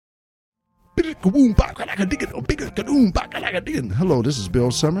Hello, this is Bill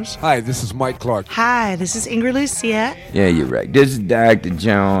Summers. Hi, this is Mike Clark. Hi, this is Ingrid Lucia. Yeah, you're right. This is Dr.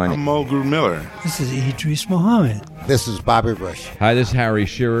 John. I'm Mulgrew Miller. This is Idris Muhammad. This is Bobby Bush. Hi, this is Harry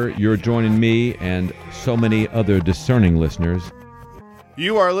Shearer. You're joining me and so many other discerning listeners.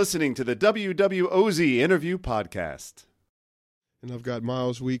 You are listening to the WWOZ Interview Podcast. And I've got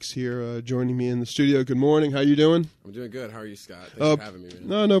Myles Weeks here joining me in the studio. Good morning. How you doing? I'm doing good. How are you, Scott? Thanks for having me,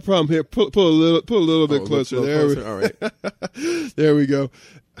 man. No problem. Here, pull a little bit closer. All right. There we go.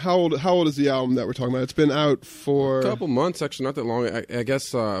 How old is the album that we're talking about? It's been out for a couple months, actually, not that long. I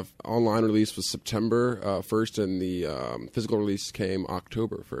guess online release was September 1st, and the physical release came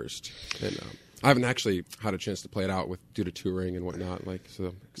October 1st. And I haven't actually had a chance to play it out due to touring and whatnot. So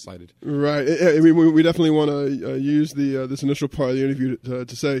I'm excited. Right. I mean, we definitely want to use this initial part of the interview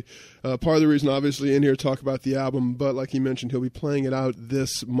to say part of the reason, obviously, in here to talk about the album. But like he mentioned, he'll be playing it out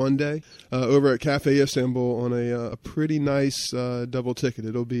this Monday over at Cafe Istanbul on a pretty nice double ticket.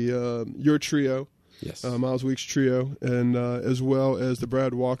 It'll be your trio. Yes. Myles Weeks Trio, and as well as the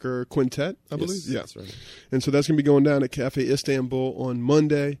Brad Walker Quintet, I believe. Yeah, that's right. And so that's going to be going down at Cafe Istanbul on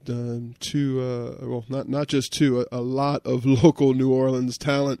Monday to, not just to, a lot of local New Orleans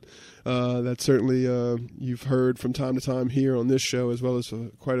talent that certainly you've heard from time to time here on this show, as well as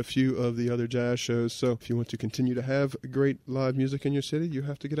quite a few of the other jazz shows. So if you want to continue to have great live music in your city, you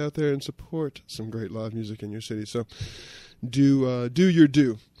have to get out there and support some great live music in your city. So do your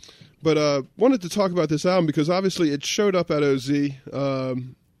due. But wanted to talk about this album because obviously it showed up at OZ,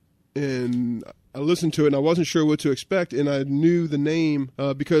 and I listened to it and I wasn't sure what to expect, and I knew the name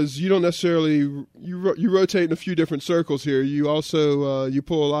because you don't necessarily you rotate in a few different circles here. You also you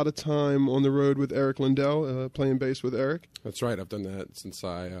pull a lot of time on the road with Eric Lindell, playing bass with Eric. That's right. I've done that since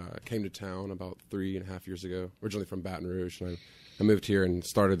I came to town about 3.5 years ago. Originally from Baton Rouge, and I moved here and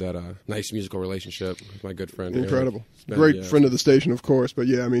started that nice musical relationship with my good friend. Incredible. Great friend of the station, of course. But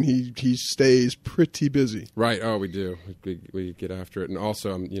yeah, I mean, he stays pretty busy. Right. Oh, we do. We get after it. And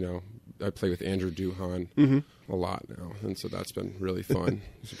also, I play with Andrew Duhon a lot now. And so that's been really fun.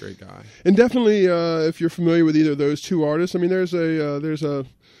 He's a great guy. And definitely, if you're familiar with either of those two artists, I mean, there's a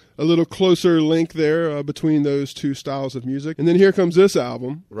little closer link there between those two styles of music. And then here comes this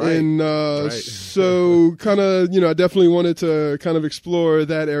album. Right. And right. So kind of, I definitely wanted to kind of explore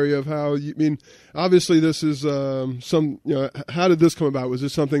that area of how, obviously this is how did this come about? Was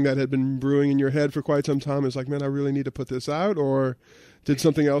this something that had been brewing in your head for quite some time? It's like, man, I really need to put this out? Or did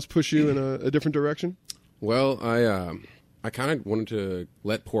something else push you in a different direction? Well, I kind of wanted to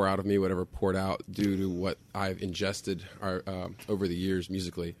let pour out of me whatever poured out due to what I've ingested over the years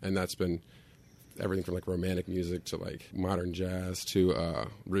musically. And that's been everything from like romantic music to like modern jazz to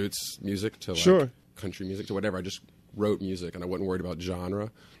roots music to like country music to whatever. I just wrote music and I wasn't worried about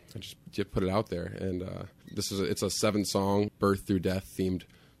genre. I just put it out there. And it's a 7-song birth through death themed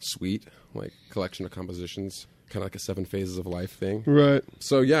suite, like collection of compositions. Kind of like a 7 phases of life thing. Right.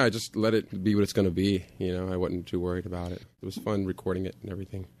 So, yeah, I just let it be what it's going to be. I wasn't too worried about it. It was fun recording it and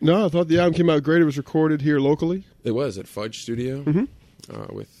everything. No, I thought the album came out great. It was recorded here locally. It was at Fudge Studio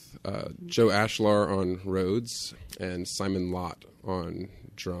with Joe Ashlar on Rhodes and Simon Lott on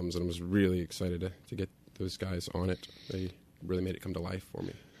drums. And I was really excited to get those guys on it. They really made it come to life for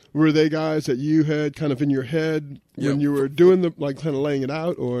me. Were they guys that you had kind of in your head when you were doing kind of laying it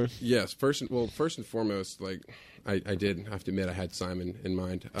out, or? Yes. First and foremost, like I did have to admit I had Simon in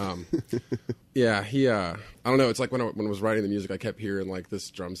mind. Yeah, he. I don't know. It's like when I was writing the music, I kept hearing like this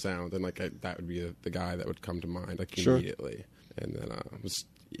drum sound, and like that would be the guy that would come to mind like immediately. And then I was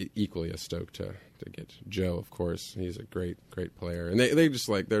equally as stoked to get Joe. Of course, he's a great player, and they just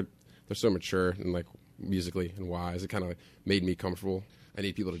like they're so mature and like musically and wise. It kind of like made me comfortable. I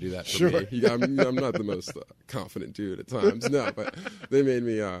need people to do that for me. I'm not the most confident dude at times, but they made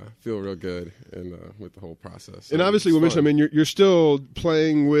me feel real good with the whole process. So and obviously, you're still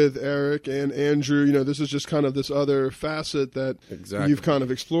playing with Eric and Andrew. This is just kind of this other facet that you've kind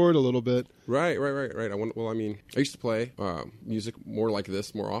of explored a little bit. Right. I used to play music more like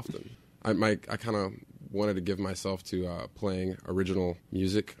this more often. I kind of wanted to give myself to playing original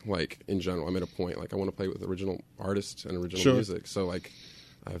music, like in general. I'm at a point like I want to play with original artists and original music. So like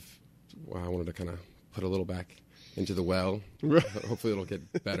I wanted to kind of put a little back into the well. Right. Hopefully it'll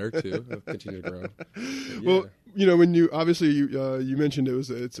get better too. It'll continue to grow. Well, when you obviously you mentioned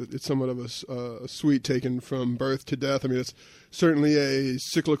it's somewhat of a suite taken from birth to death. I mean, it's certainly a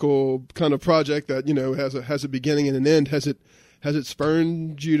cyclical kind of project that has a beginning and an end. Has it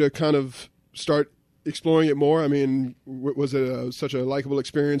spurned you to kind of start exploring it more? I mean, was it such a likable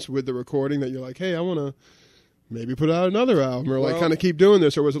experience with the recording that you're like, hey, I want to maybe put out another album or like Well- kind of keep doing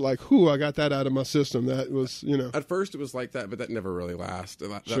this? Or was it like, I got that out of my system? That was, At first, it was like that, but that never really lasted.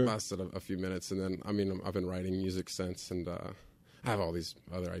 That Sure. lasted a few minutes, and then I've been writing music since, and I have all these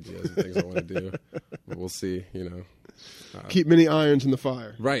other ideas and things I want to do. But we'll see. keep many irons in the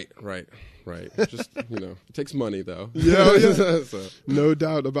fire. Right. Just it takes money though. Yeah. So, No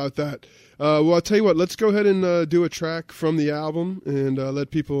doubt about that. Well, I'll tell you what, let's go ahead and do a track from the album and let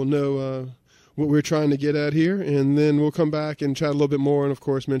people know what we're trying to get at here. And then we'll come back and chat a little bit more and, of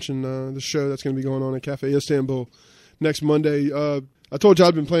course, mention the show that's going to be going on at Cafe Istanbul next Monday. I told you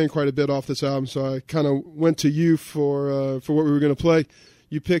I've been playing quite a bit off this album, so I kind of went to you for what we were going to play.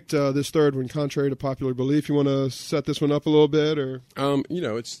 You picked this third one, Contrary to Popular Belief. You want to set this one up a little bit, or?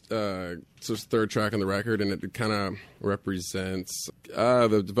 it's the third track on the record, and it kind of represents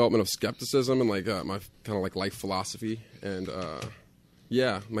the development of skepticism and like my kind of like life philosophy, and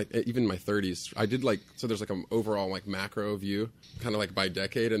even my 30s. I did there's like an overall like macro view, kind of like by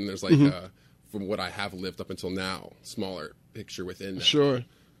decade, and there's like from what I have lived up until now, smaller picture within that. Sure.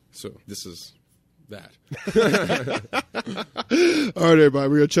 So this is that. All right, everybody,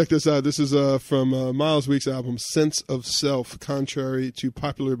 we're going to check this out. This is from Myles Week's album, Sense of Self, Contrary to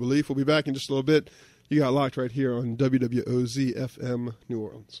Popular Belief. We'll be back in just a little bit. You got locked right here on WWOZ FM New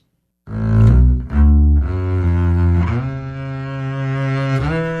Orleans.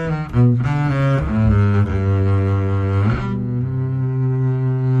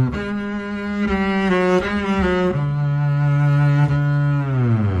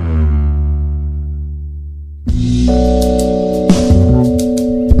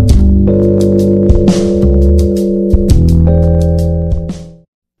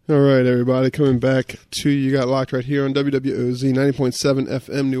 All right, everybody, coming back to you. Got locked right here on WWOZ 90.7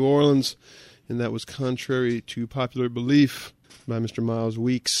 FM New Orleans, and that was Contrary to Popular Belief by Mr. Myles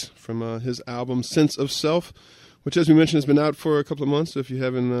Weeks from his album Sense of Self, which, as we mentioned, has been out for a couple of months. So if you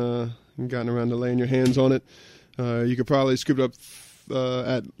haven't gotten around to laying your hands on it, you could probably scoop it up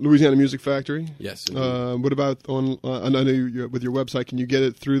at Louisiana Music Factory. Yes. What about on? I know with your website, can you get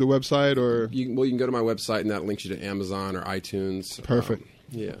it through the website or? You can go to my website, and that links you to Amazon or iTunes. Perfect.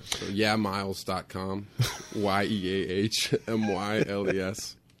 Yeah. So yeahmyles.com. YEAHMYLES.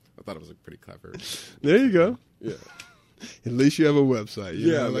 I thought it was pretty clever. There you go. Yeah. At least you have a website.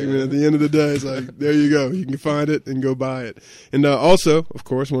 You know? man. At the end of the day, it's like, there you go. You can find it and go buy it. And also, of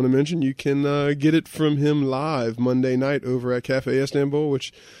course, want to mention, you can get it from him live Monday night over at Cafe Istanbul,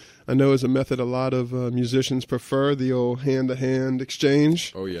 which I know is a method a lot of musicians prefer, the old hand-to-hand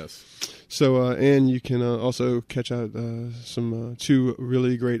exchange. Oh, yes. So, and you can also catch out some two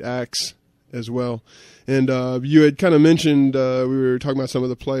really great acts as well. And you had kind of mentioned, we were talking about some of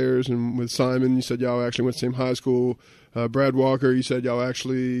the players, and with Simon, you said y'all actually went to the same high school. Brad Walker, you said y'all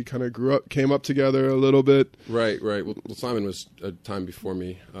actually kind of came up together a little bit. Right. Well, Simon was a time before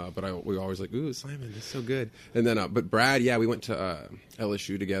me, but we were always like, ooh, Simon, he's so good. And then, but Brad, we went to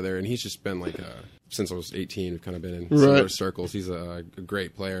LSU together, and he's just been like, since I was 18, we've kind of been in similar circles. He's a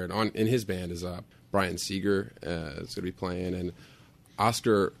great player. And in his band is Brian Seeger is going to be playing, and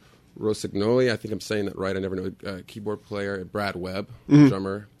Oscar Rosignoli, I think I'm saying that right. I never know. Keyboard player, Brad Webb,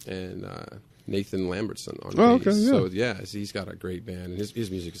 drummer, and Nathan Lambertson on bass. Okay, yeah. So he's got a great band, and his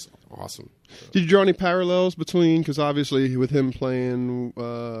music is awesome. So. Did you draw any parallels between? Because obviously, with him playing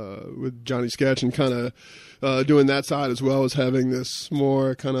with Johnny Sketch and kind of doing that side as well as having this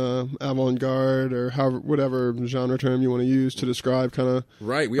more kind of avant-garde or whatever genre term you want to use to describe kind of.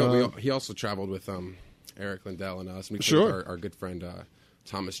 Right. He also traveled with Eric Lindell and us. And we played with our good friend.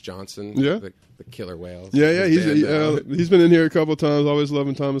 Thomas Johnson, the Killer Whales. Yeah, he's been in here a couple of times. Always love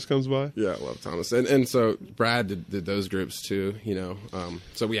when Thomas comes by. Yeah, I love Thomas, and so Brad did those groups too. He does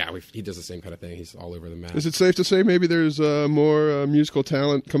the same kind of thing. He's all over the map. Is it safe to say maybe there's more musical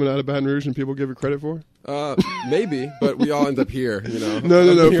talent coming out of Baton Rouge than people give it credit for? Maybe, but we all end up here.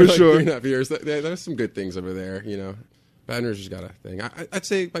 No, for sure. 3.5 years. There's some good things over there. Baton Rouge has got a thing. I'd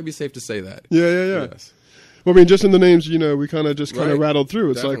say it might be safe to say that. Yeah. Yes. Well, I mean, just in the names, we kind of rattled through.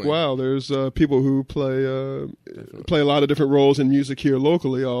 It's Definitely. like, wow, there's people who play a lot of different roles in music here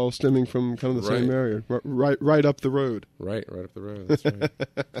locally, all stemming from kind of the same area, right up the road. Right up the road. That's right.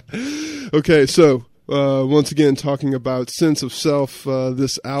 Okay, so once again, talking about Sense of Self,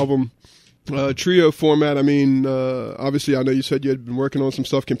 this album. Trio format, I mean, obviously I know you said you had been working on some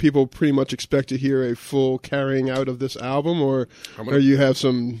stuff. Can people pretty much expect to hear a full carrying out of this album, or you have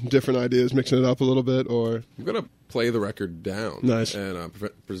some different ideas, mixing it up a little bit? Or I'm going to play the record down. Nice. And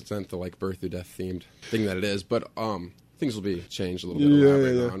present the birth through death themed thing that it is. But things will be changed a little bit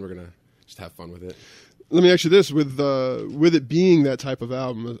elaborate on. We're going to just have fun with it. Let me ask you this: with it being that type of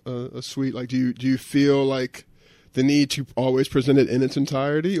album, a suite, like do you feel like the need to always present it in its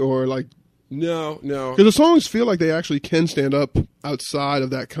entirety, or like? No. Because the songs feel like they actually can stand up outside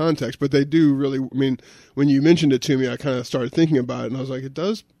of that context, but they do really. I mean, when you mentioned it to me, I kind of started thinking about it, and I was like, it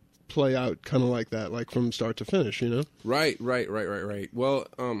does play out kind of like that, like from start to finish, you know? Right. Well,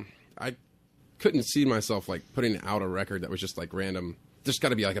 I couldn't see myself like putting out a record that was just like random. There's got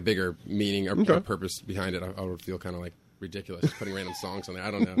to be like a bigger meaning or purpose behind it. I would feel kind of like ridiculous just putting random songs on there.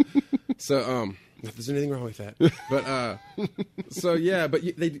 I don't know. So, if there's anything wrong with that, but so yeah, but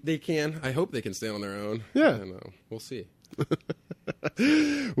they can. I hope they can stand on their own. Yeah, and we'll see.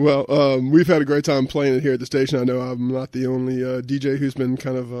 Well, we've had a great time playing it here at the station. I know I'm not the only DJ who's been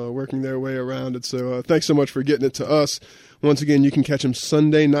kind of working their way around it. So thanks so much for getting it to us. Once again, you can catch him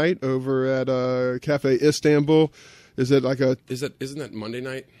Sunday night over at Cafe Istanbul. Is it like a? Isn't that Monday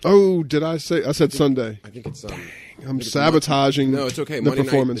night? Oh, did I say? I said Sunday. I think it's. I'm sabotaging. No, it's okay. The Monday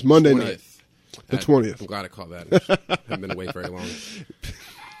performance night, Monday night, the 20th. I'm glad I caught that. I haven't been away very long.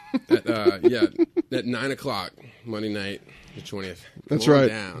 At 9:00 Monday night, the 20th. That's right.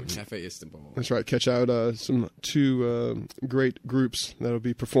 Down Cafe Istanbul. That's right. Catch out two great groups that'll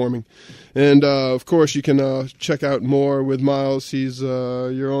be performing, and of course you can check out more with Myles.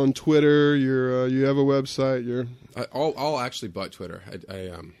 You're on Twitter. You have a website. You're all actually but Twitter.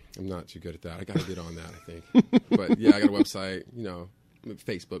 I'm not too good at that. I got to get on that, I think. But yeah, I got a website. You know,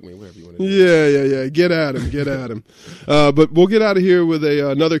 Facebook me, whatever you want to do. Yeah. Get at him. But we'll get out of here with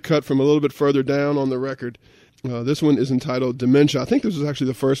another cut from a little bit further down on the record. This one is entitled Dementia. I think this was actually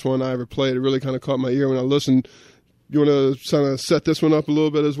the first one I ever played. It really kind of caught my ear when I listened. You want to kind of set this one up a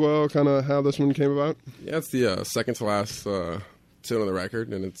little bit as well, kind of how this one came about? Yeah, it's the second to last tune on the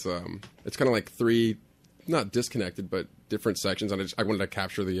record, and it's kind of like three, not disconnected, but different sections. And I wanted to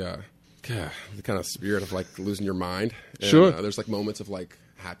capture the kind of spirit of like losing your mind. And, sure. There's like moments of like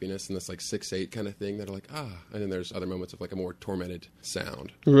happiness and this like 6/8 kind of thing that are like and then there's other moments of like a more tormented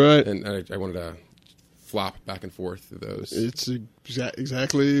sound. Right. And I wanted to flop back and forth through those. It's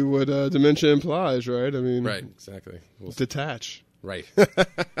exactly what dementia implies, right? I mean, right, exactly. Detach. Right.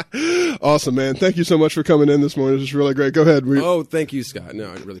 Awesome, man. Thank you so much for coming in this morning. This is really great. Go ahead. Thank you, Scott. No,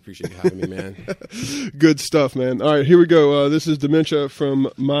 I really appreciate you having me, man. Good stuff, man. All right, here we go. This is Dementia from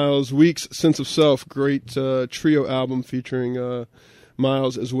Myles Weeks' Sense of Self. Great trio album featuring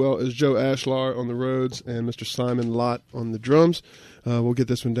Myles as well as Joe Ashlar on the Rhodes and Mr. Simon Lott on the drums. We'll get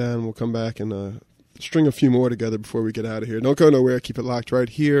this one down. We'll come back and string a few more together before we get out of here. Don't go nowhere. Keep it locked right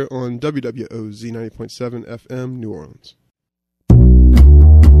here on WWOZ 90.7 FM, New Orleans.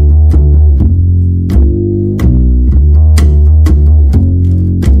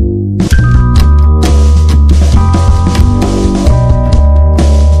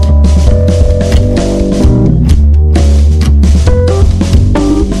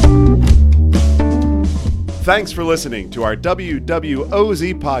 Thanks for listening to our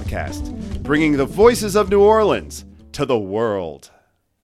WWOZ podcast, bringing the voices of New Orleans to the world.